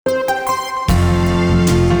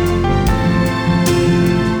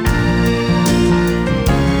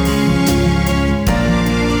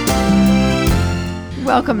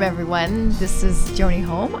Welcome, everyone. This is Joni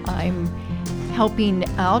Holm. I'm helping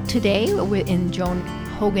out today in Joan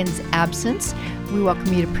Hogan's absence. We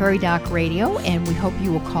welcome you to Prairie Doc Radio, and we hope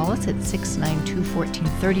you will call us at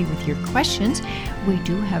 692-1430 with your questions. We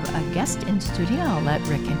do have a guest in studio. I'll let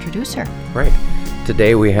Rick introduce her. Right.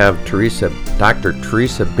 Today we have Dr.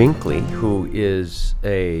 Teresa Binkley, who is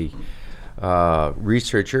a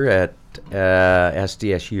researcher at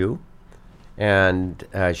SDSU. And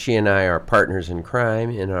she and I are partners in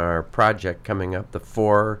crime in our project coming up, the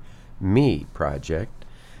For Me project.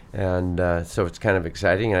 And so it's kind of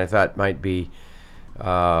exciting, and I thought it might be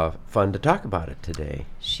fun to talk about it today.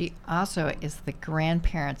 She also is the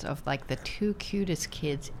grandparents of like the two cutest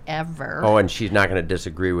kids ever. Oh, and she's not going to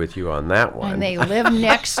disagree with you on that one. And they live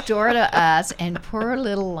next door to us, and poor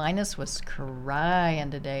little Linus was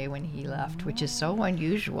crying today when he left, which is so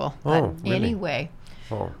unusual. Oh, but really? Anyway.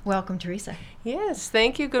 Oh. Welcome, Teresa. Yes,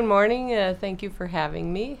 thank you. Good morning. Thank you for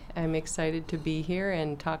having me. I'm excited to be here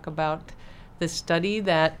and talk about the study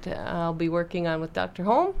that I'll be working on with Dr.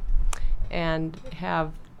 Holm, and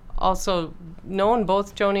have also known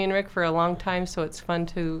both Joni and Rick for a long time, so it's fun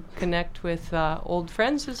to connect with old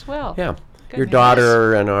friends as well. Yeah. Good. Your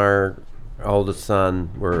daughter and our oldest son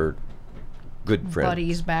were good friends.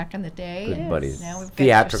 Buddies back in the day. Good buddies. Now we've got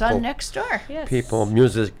Theatrical your son next door. Yes. people,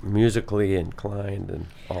 musically inclined and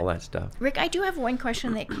all that stuff. Rick, I do have one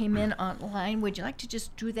question that came in online. Would you like to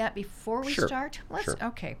just do that before we Sure. start? Sure.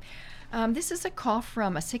 Okay. This is a call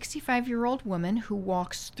from a 65-year-old woman who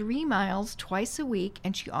walks 3 miles twice a week,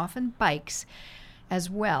 and she often bikes as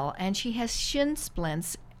well. And she has shin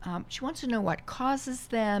splints. She wants to know what causes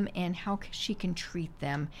them and how she can treat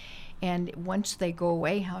them. And once they go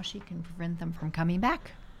away, how she can prevent them from coming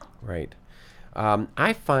back. Right.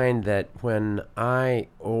 I find that when I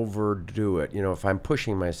overdo it, if I'm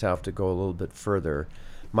pushing myself to go a little bit further,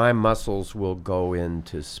 my muscles will go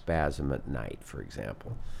into spasm at night, for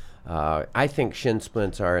example. I think shin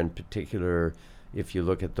splints are in particular, if you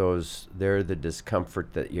look at those, they're the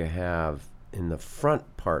discomfort that you have in the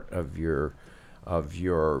front part of your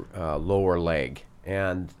lower leg.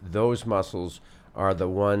 And those muscles are the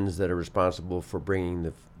ones that are responsible for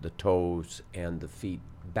bringing the toes and the feet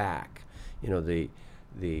back. They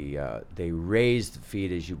raise the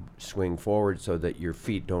feet as you swing forward so that your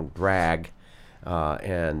feet don't drag,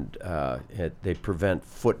 and they prevent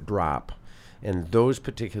foot drop. And those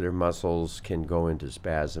particular muscles can go into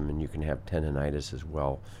spasm, and you can have tendonitis as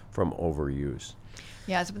well from overuse.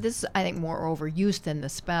 Yes, but this is, I think, more overuse than the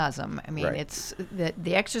spasm. I mean, Right. it's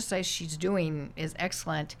the exercise she's doing is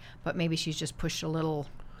excellent, but maybe she's just pushed a little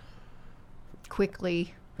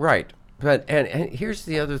quickly. Right. But and here's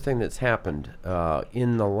the other thing that's happened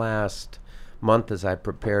in the last month as I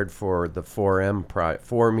prepared for the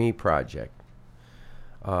For Me project.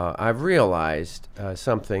 I've realized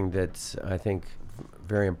something that's, I think,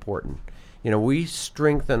 very important. We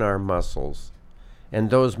strengthen our muscles, and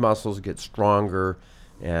those muscles get stronger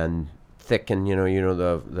and thicken.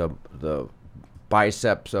 The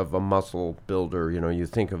biceps of a muscle builder. You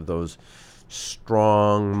think of those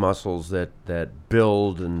strong muscles that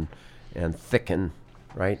build and thicken,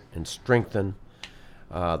 right, and strengthen.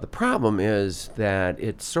 The problem is that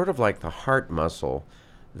it's sort of like the heart muscle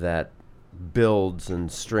that builds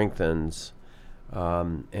and strengthens,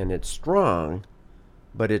 and it's strong,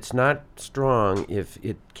 but it's not strong if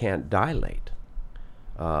it can't dilate.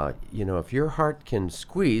 If your heart can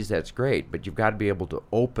squeeze, that's great, but you've got to be able to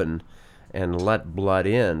open and let blood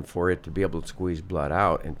in for it to be able to squeeze blood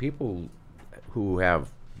out. And people who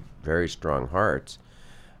have very strong hearts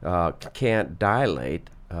can't dilate.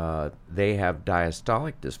 They have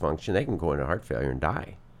diastolic dysfunction. They can go into heart failure and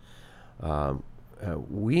die.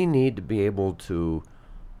 We need to be able to,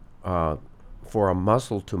 for a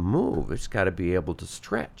muscle to move, it's got to be able to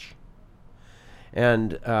stretch.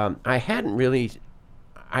 And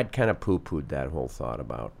I'd kind of poo-pooed that whole thought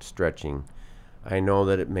about stretching. I know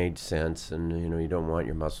that it made sense, and you don't want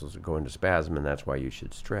your muscles to go into spasm, and that's why you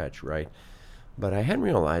should stretch, right? But I hadn't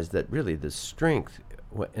realized that really the strength,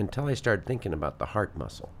 until I started thinking about the heart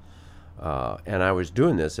muscle. And I was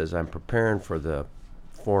doing this as I'm preparing for the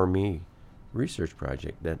For Me research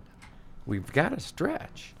project, that we've got to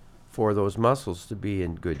stretch for those muscles to be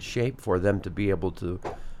in good shape, for them to be able to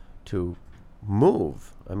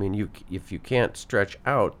move. I mean, if you can't stretch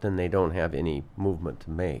out, then they don't have any movement to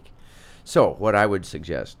make. So what I would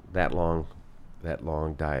suggest, that long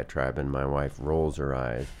diatribe, and my wife rolls her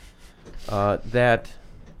eyes, that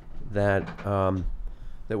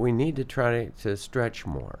we need to try to stretch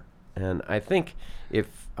more. And I think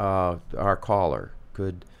if our caller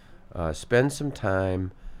could spend some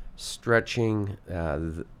time stretching,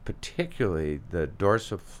 particularly the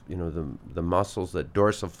the muscles that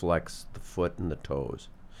dorsiflex the foot and the toes,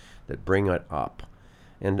 that bring it up.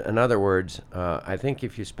 And in other words, I think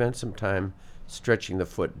if you spend some time stretching the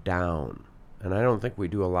foot down, and I don't think we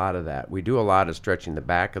do a lot of that. We do a lot of stretching the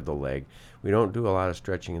back of the leg. We don't do a lot of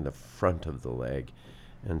stretching in the front of the leg.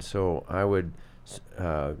 And so I would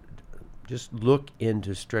just look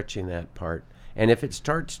into stretching that part. And if it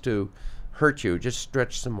starts to hurt you, just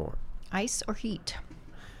stretch some more. Ice or heat?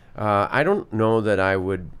 I don't know that I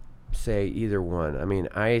would say either one. I mean,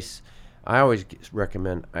 ice, I always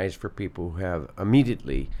recommend ice for people who have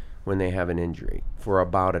immediately when they have an injury for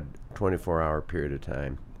about a 24-hour period of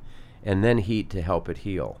time. And then heat to help it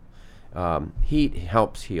heal. Heat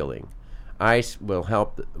helps healing. Ice will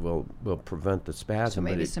help, will prevent the spasm. So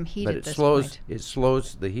maybe some heat at it this slows point. It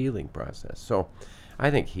slows the healing process. So I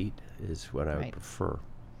think heat is what I would Right. prefer.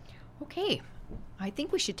 Okay. I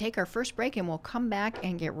think we should take our first break, and we'll come back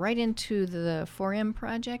and get right into the 4M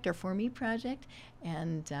project or 4Me project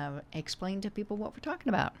and explain to people what we're talking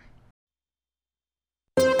about.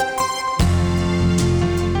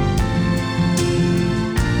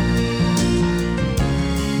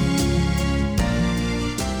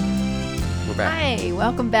 We're back. Hi,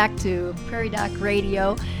 welcome back to Prairie Doc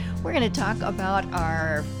Radio. We're going to talk about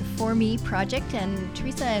our 4Me project, and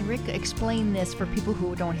Teresa and Rick explain this for people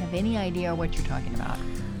who don't have any idea what you're talking about.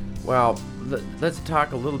 Well, let's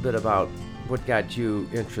talk a little bit about what got you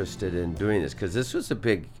interested in doing this, because this is a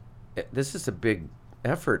big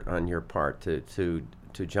effort on your part to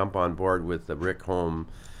jump on board with the Rick Home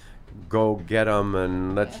go get 'em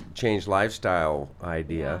and let's change lifestyle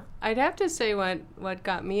idea. I'd have to say what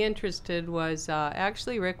got me interested was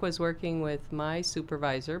actually Rick was working with my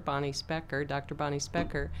supervisor, Bonnie Specker, Dr. Bonnie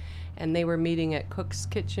Specker, and they were meeting at Cook's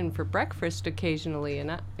Kitchen for breakfast occasionally.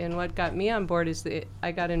 And what got me on board is that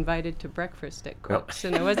I got invited to breakfast at Cook's,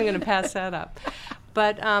 and I wasn't going to pass that up.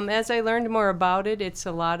 But as I learned more about it, it's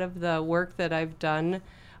a lot of the work that I've done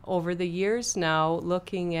over the years now,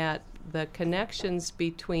 looking at the connections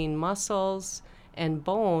between muscles and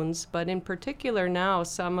bones, but in particular now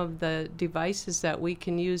some of the devices that we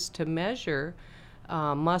can use to measure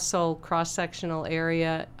muscle cross-sectional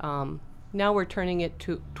area. Now we're turning it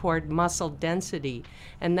toward muscle density,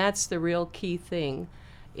 and that's the real key thing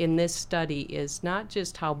in this study, is not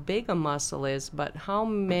just how big a muscle is, but how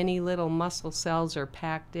many little muscle cells are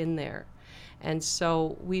packed in there. And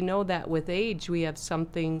so we know that with age we have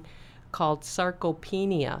something called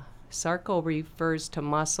sarcopenia. Sarco refers to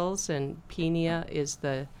muscles, and penia is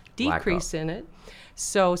the decrease in it.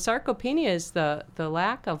 So sarcopenia is the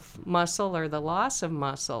lack of muscle or the loss of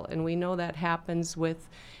muscle, and we know that happens with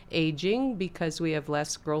aging because we have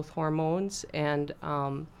less growth hormones, and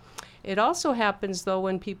it also happens though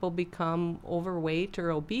when people become overweight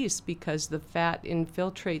or obese because the fat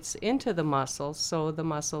infiltrates into the muscle, so the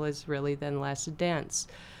muscle is really then less dense.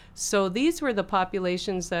 So these were the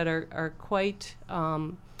populations that are quite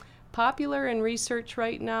popular in research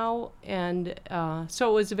right now, and so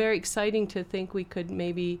it was very exciting to think we could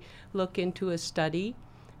maybe look into a study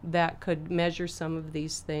that could measure some of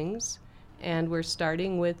these things. And we're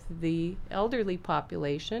starting with the elderly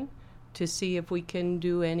population to see if we can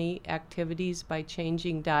do any activities by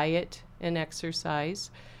changing diet and exercise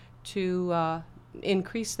to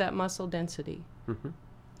increase that muscle density. Mm-hmm.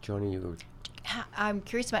 Joni, you I'm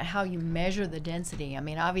curious about how you measure the density. I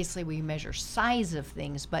mean, obviously we measure size of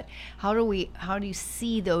things, but how do you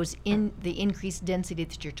see those in the increased density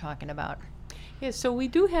that you're talking about? Yeah, so we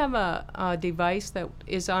do have a device that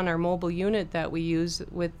is on our mobile unit that we use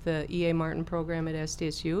with the E.A. Martin program at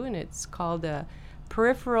SDSU, and it's called a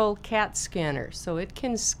peripheral CAT scanner. So it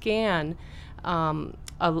can scan an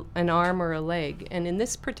arm or a leg. And in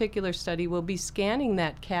this particular study, we'll be scanning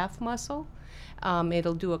that calf muscle.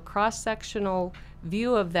 It'll do a cross-sectional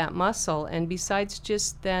view of that muscle, and besides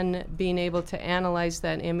just then being able to analyze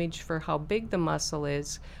that image for how big the muscle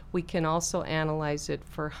is, we can also analyze it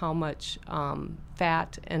for how much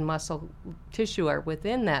fat and muscle tissue are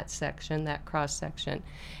within that section, that cross-section,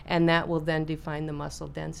 and that will then define the muscle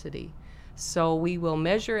density. So we will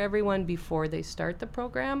measure everyone before they start the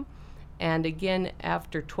program, and again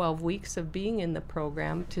after 12 weeks of being in the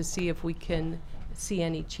program to see if we can see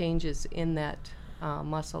any changes in that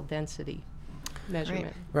muscle density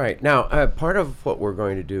measurement. Right. Now, part of what we're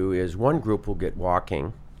going to do is one group will get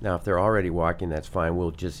walking. Now, if they're already walking, that's fine.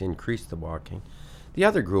 We'll just increase the walking. The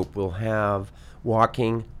other group will have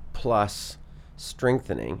walking plus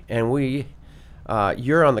strengthening. And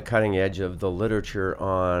you're on the cutting edge of the literature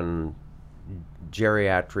on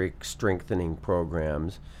geriatric strengthening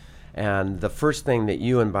programs. And the first thing that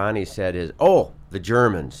you and Bonnie said is, "Oh, the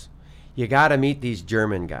Germans! You got to meet these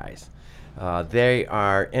German guys. They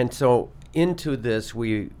are." And so into this,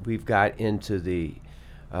 we've got into the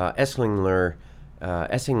Esslinger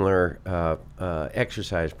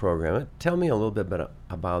exercise program. Tell me a little bit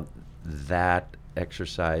about that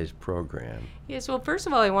exercise program. Yes, well, first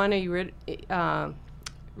of all, I want to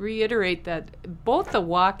reiterate that both the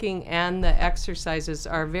walking and the exercises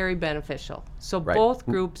are very beneficial. So Right. both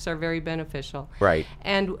groups are very beneficial. Right.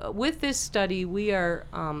 And with this study, we are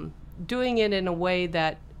doing it in a way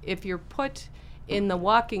that if you're put in the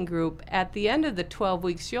walking group, at the end of the 12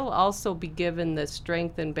 weeks, you'll also be given the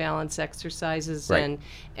strength and balance exercises Right.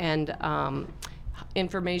 and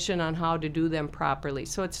information on how to do them properly.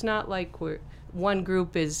 So it's not like one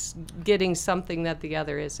group is getting something that the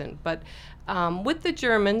other isn't. But with the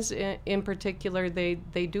Germans in particular,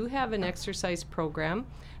 they do have an exercise program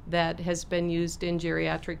that has been used in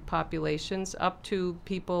geriatric populations up to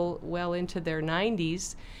people well into their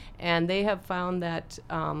 90s. And they have found that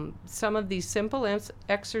some of these simple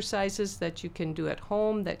exercises that you can do at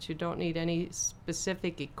home, that you don't need any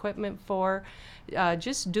specific equipment for,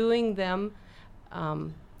 just doing them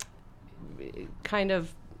kind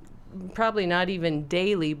of probably not even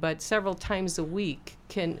daily, but several times a week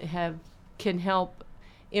can help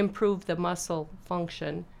improve the muscle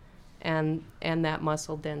function and that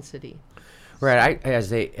muscle density. Right.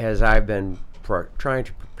 As I've been trying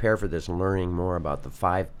to prepare for this, learning more about the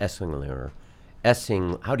 5 Esslinger.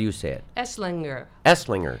 How do you say it? Esslinger.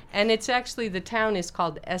 Esslinger. And it's actually, the town is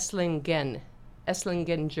called Esslingen,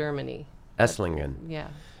 Germany. Esslingen. Yeah.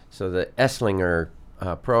 So the Esslinger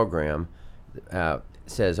program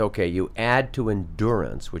says, okay, you add to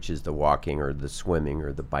endurance, which is the walking or the swimming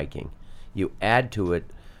or the biking. You add to it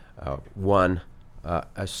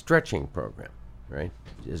a stretching program, right?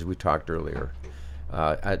 As we talked earlier.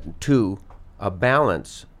 2, a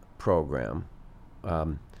balance program.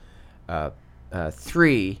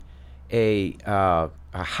 3, a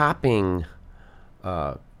hopping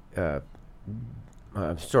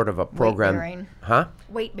sort of a program. Weight bearing. Huh?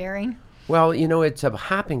 Weight bearing. Well, it's a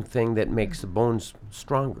hopping thing that makes the bones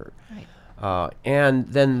stronger. Right. And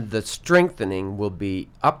then the strengthening will be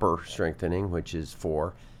upper strengthening, which is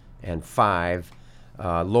 4, and 5,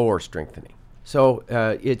 lower strengthening. So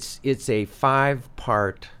it's a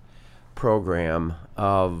 5-part program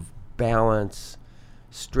of balance,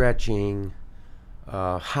 stretching,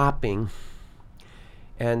 hopping,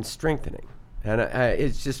 and strengthening. And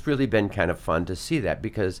it's just really been kind of fun to see that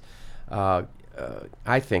because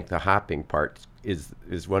I think the hopping part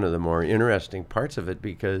is one of the more interesting parts of it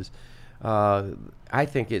because I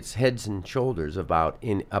think it's heads and shoulders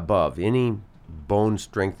above any bone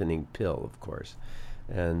strengthening pill, of course,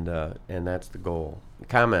 and that's the goal.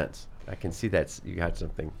 Comments? I can see you got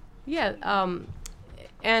something. Yeah,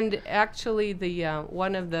 and actually, the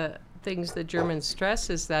one of the things the Germans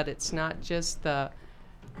stress is that it's not just the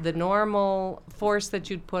normal force that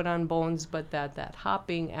you'd put on bones, but that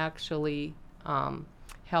hopping actually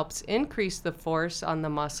helps increase the force on the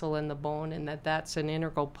muscle and the bone, and that's an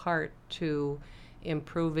integral part to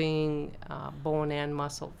improving bone and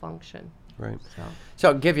muscle function. Right. So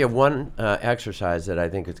I'll give you one exercise that I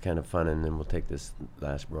think is kind of fun, and then we'll take this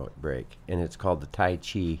last break. And it's called the Tai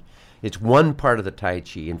Chi. It's one part of the Tai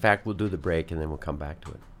Chi. In fact, we'll do the break, and then we'll come back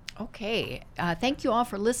to it. Okay. Thank you all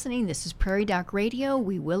for listening. This is Prairie Doc Radio.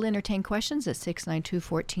 We will entertain questions at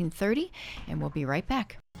 692-1430, and we'll be right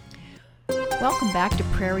back. Welcome back to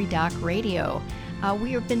Prairie Doc Radio.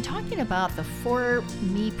 We have been talking about the For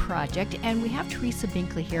Me project, and we have Teresa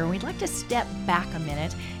Binkley here, and we'd like to step back a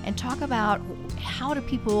minute and talk about how do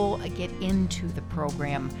people get into the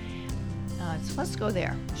program. So let's go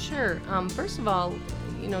there. Sure. First of all,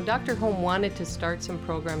 Dr. Holm wanted to start some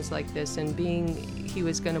programs like this, and being he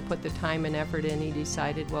was going to put the time and effort in, he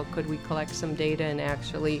decided, well, could we collect some data and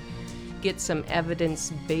actually get some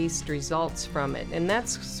evidence-based results from it? And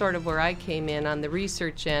that's sort of where I came in on the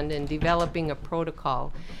research end and developing a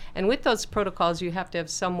protocol. And with those protocols, you have to have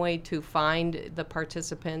some way to find the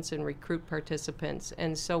participants and recruit participants.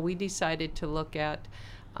 And so we decided to look at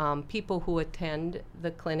people who attend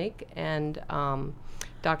the clinic, and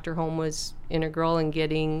Dr. Holm was integral in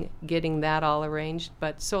getting that all arranged.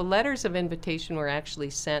 But so letters of invitation were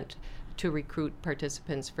actually sent to recruit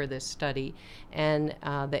participants for this study, and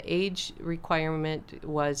the age requirement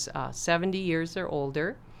was 70 years or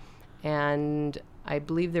older, and I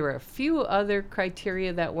believe there were a few other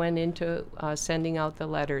criteria that went into sending out the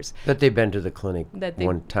letters. That they've been to the clinic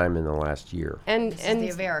one time in the last year. And This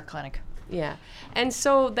is the Avera Clinic. Yeah, and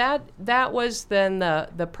so that was then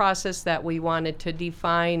the process that we wanted to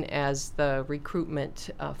define as the recruitment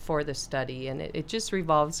for the study, and it just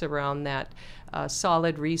revolves around that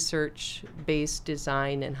solid research-based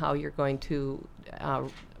design and how you're going to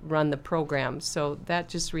run the program. So that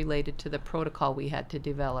just related to the protocol we had to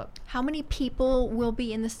develop. How many people will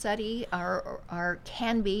be in the study, or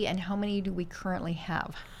can be, and how many do we currently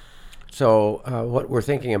have? So what we're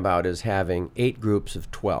thinking about is having 8 groups of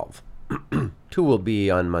 12. 2 will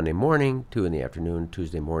be on Monday morning, 2 in the afternoon,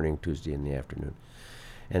 Tuesday morning, Tuesday in the afternoon.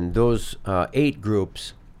 And those 8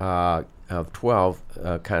 groups of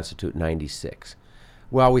 12 constitute 96.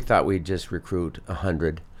 Well, we thought we'd just recruit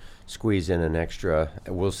 100, squeeze in an extra.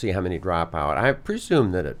 We'll see how many drop out. I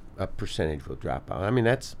presume that a percentage will drop out. I mean,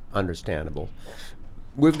 that's understandable.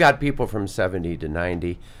 We've got people from 70 to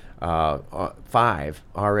 90, 5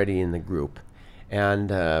 already in the group.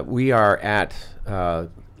 And we are at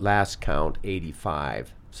last count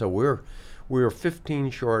 85. So we're 15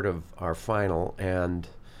 short of our final, and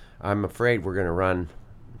I'm afraid we're going to run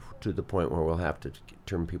to the point where we'll have to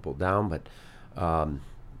turn people down. But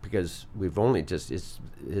because we've only just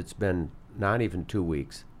it's been not even 2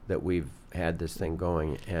 weeks that we've had this thing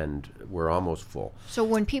going, and we're almost full. So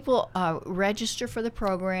when people register for the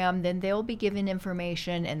program, then they'll be given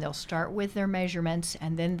information, and they'll start with their measurements,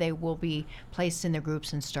 and then they will be placed in the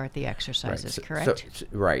groups and start the exercises, correct?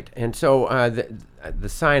 Right. And so the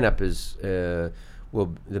sign up is the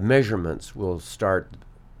measurements will start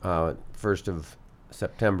 1st of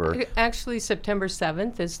September. Actually, September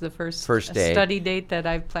 7th is the first day. Study date that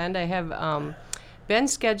I've planned. I have been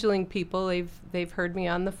scheduling people. They've heard me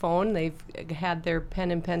on the phone. They've had their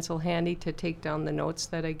pen and pencil handy to take down the notes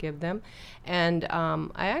that I give them. And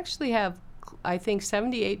I actually have, I think,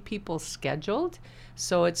 78 people scheduled.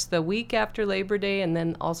 So it's the week after Labor Day and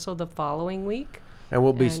then also the following week. And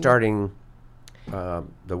we'll be starting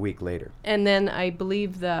the week later. And then I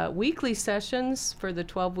believe the weekly sessions for the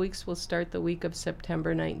 12 weeks will start the week of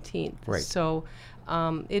September 19th. Right. So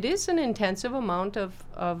it is an intensive amount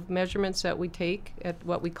of measurements that we take at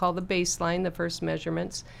what we call the baseline, the first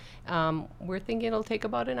measurements. We're thinking it'll take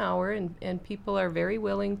about an hour, and people are very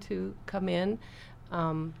willing to come in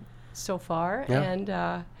so far. Yeah.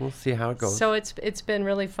 And we'll see how it goes. So it's been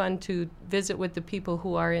really fun to visit with the people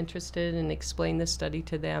who are interested and explain the study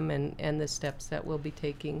to them and the steps that we'll be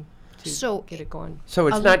taking to get it going. So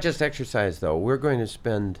it's not just exercise, though. We're going to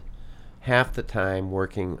spend half the time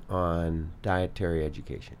working on dietary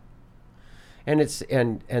education, and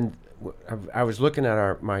I was looking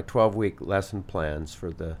at my 12-week lesson plans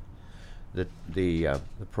for the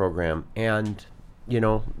program, and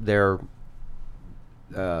they're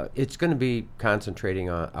it's going to be concentrating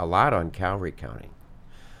a lot on calorie counting,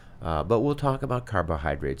 but we'll talk about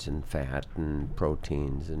carbohydrates and fat and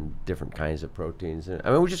proteins and different kinds of proteins. And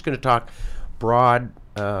I mean, we're just going to talk broad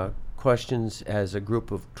questions as a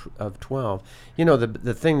group of 12.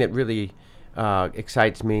 The thing that really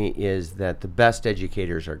excites me is that the best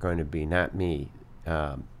educators are going to be not me,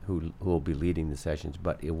 who will be leading the sessions,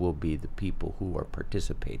 but it will be the people who are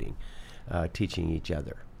participating, teaching each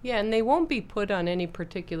other. Yeah, and they won't be put on any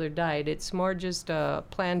particular diet. It's more just a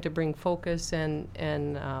plan to bring focus and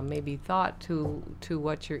maybe thought to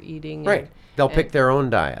what you're eating. Right. They'll pick their own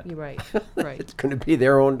diet. Right, right. It's going to be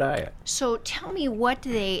their own diet. So tell me, what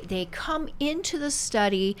they come into the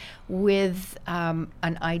study with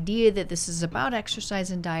an idea that this is about exercise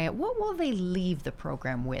and diet. What will they leave the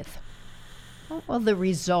program with? What will the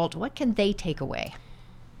result? What can they take away?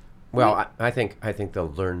 Well, I think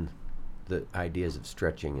they'll learn the ideas of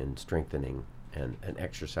stretching and strengthening and an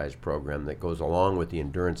exercise program that goes along with the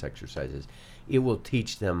endurance exercises. It will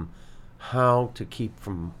teach them how to keep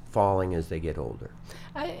from falling as they get older.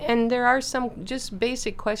 And there are some just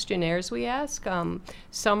basic questionnaires we ask.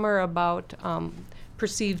 Some are about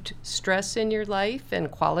perceived stress in your life and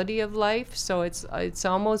quality of life. So it's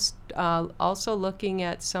almost also looking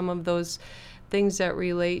at some of those things that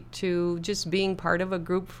relate to just being part of a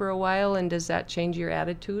group for a while, and does that change your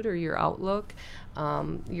attitude or your outlook?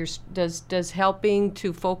 Does helping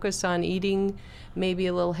to focus on eating maybe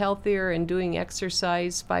a little healthier and doing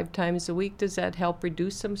exercise 5 times a week, does that help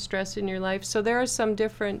reduce some stress in your life? So there are some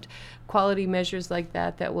different quality measures like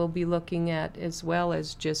that we'll be looking at, as well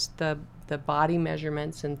as just the body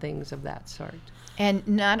measurements and things of that sort. And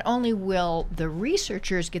not only will the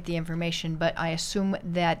researchers get the information, but I assume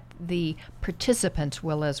that the participants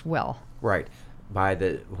will as well. Right.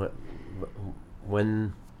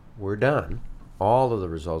 When we're done, all of the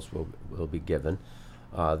results will be given.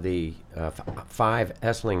 The 5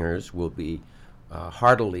 Esslingers will be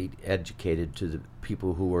heartily educated to the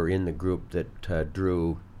people who were in the group that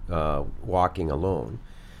drew walking alone,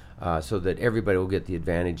 so that everybody will get the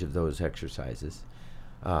advantage of those exercises.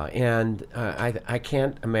 I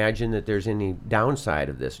can't imagine that there's any downside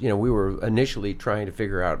of this. We were initially trying to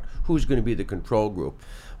figure out who's going to be the control group.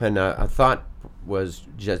 And a thought was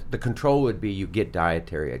just the control would be you get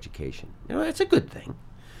dietary education. That's a good thing.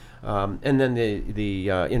 And then the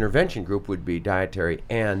intervention group would be dietary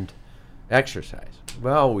and exercise.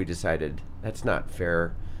 Well, we decided that's not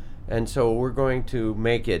fair. And so we're going to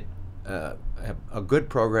make it a good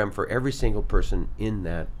program for every single person in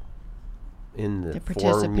the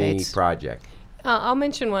For Me project. I'll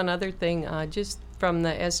mention one other thing, just from the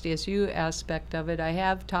SDSU aspect of it. I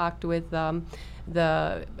have talked with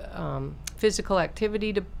the physical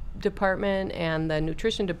activity department and the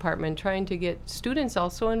nutrition department, trying to get students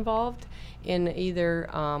also involved in either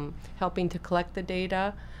helping to collect the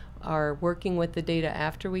data or working with the data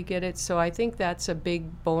after we get it. So I think that's a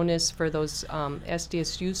big bonus for those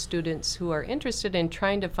SDSU students who are interested in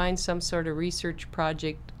trying to find some sort of research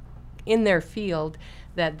project in their field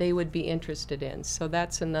that they would be interested in. So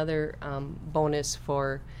that's another bonus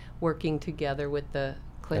for working together with the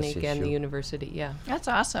clinic and the university. Yeah, that's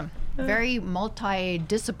awesome. Very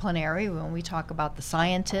multidisciplinary when we talk about the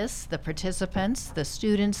scientists, the participants, the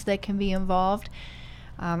students that can be involved.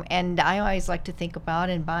 And I always like to think about,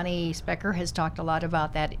 and Bonnie Specker has talked a lot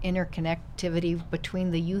about that interconnectivity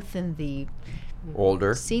between the youth and the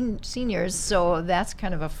older seniors, so that's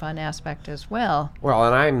kind of a fun aspect as well. Well,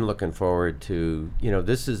 and I'm looking forward to,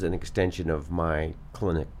 this is an extension of my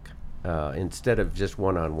clinic. Instead of just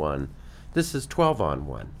one-on-one, this is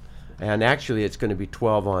 12-on-1. And actually it's going to be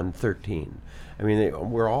 12-on-13. I mean,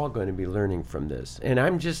 we're all going to be learning from this. And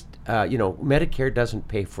I'm just, Medicare doesn't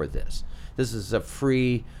pay for this. This is a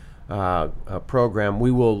free program. We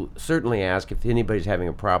will certainly ask if anybody's having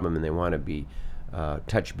a problem and they want to be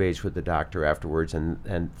touch base with the doctor afterwards,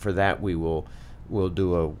 and for that we'll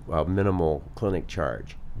do a minimal clinic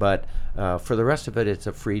charge. But for the rest of it, it's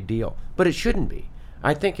a free deal. But it shouldn't be.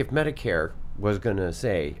 I think if Medicare was going to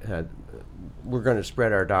say we're going to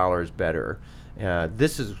spread our dollars better,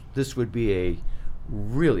 this would be a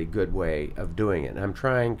really good way of doing it. And I'm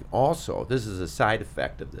trying also, this is a side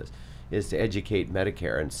effect of this, is to educate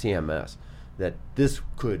Medicare and CMS that this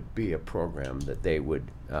could be a program that they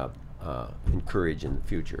would encourage in the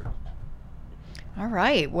future. All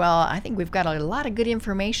right. Well, I think we've got a lot of good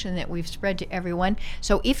information that we've spread to everyone.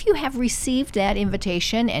 So if you have received that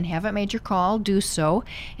invitation and haven't made your call, do so.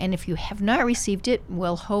 And if you have not received it,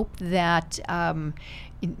 we'll hope that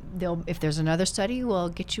if there's another study, we'll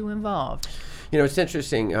get you involved. It's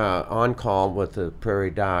interesting, on call with the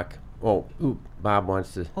Prairie Doc. Bob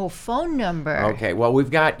wants to... phone number. Okay. Well,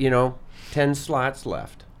 we've got, 10 slots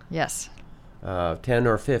left. Yes. 10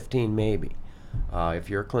 or 15 maybe. If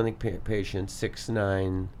you're a clinic patient,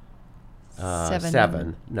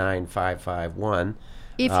 697-9551.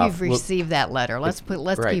 If you've received that letter, let's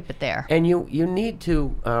right. keep it there. And you need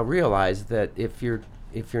to realize that if you're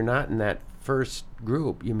not in that first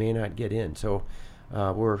group, you may not get in. So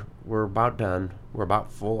we're about done. We're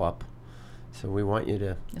about full up. So we want you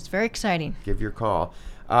to. It's very exciting. Give your call.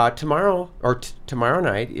 Tomorrow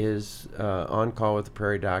night is On Call with the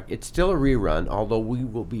Prairie Doc. It's still a rerun, although we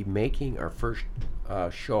will be making our first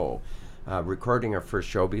show, recording our first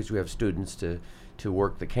show because we have students to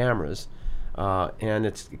work the cameras. And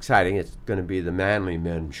it's exciting. It's going to be the Manly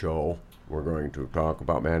Men show. We're going to talk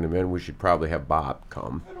about Manly Men. We should probably have Bob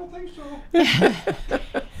come. I don't think so.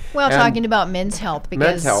 Well, talking about men's health.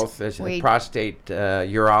 Because men's health, prostate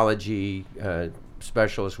urology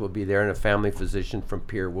specialist will be there, and a family physician from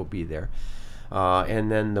Pierre will be there.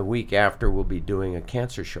 And then the week after, we'll be doing a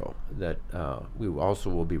cancer show that we also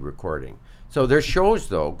will be recording. So there's shows,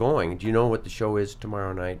 though, going. Do you know what the show is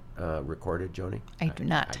tomorrow night recorded, Joni? I do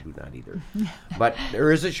not. I do not either. But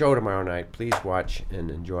there is a show tomorrow night. Please watch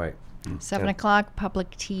and enjoy. 7 o'clock,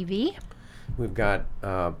 public TV. We've got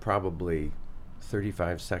probably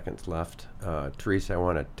 35 seconds left. Teresa, I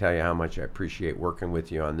want to tell you how much I appreciate working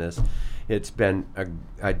with you on this. It's been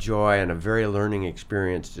a joy and a very learning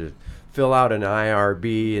experience to fill out an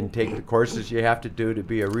IRB and take the courses you have to do to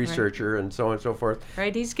be a researcher, right, and so on and so forth.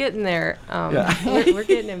 Right, he's getting there. We're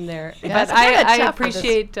getting him there. Yeah, but I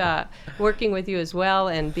appreciate working with you as well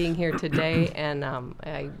and being here today. And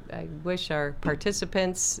I wish our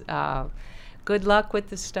participants good luck with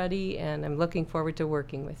the study, and I'm looking forward to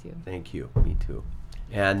working with you. Thank you. Me too.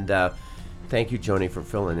 And thank you, Joni, for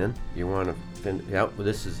filling in. You want to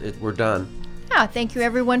this is it. We're done. Yeah, thank you,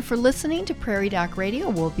 everyone, for listening to Prairie Doc Radio.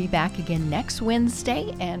 We'll be back again next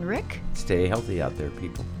Wednesday. And Rick? Stay healthy out there,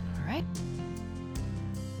 people.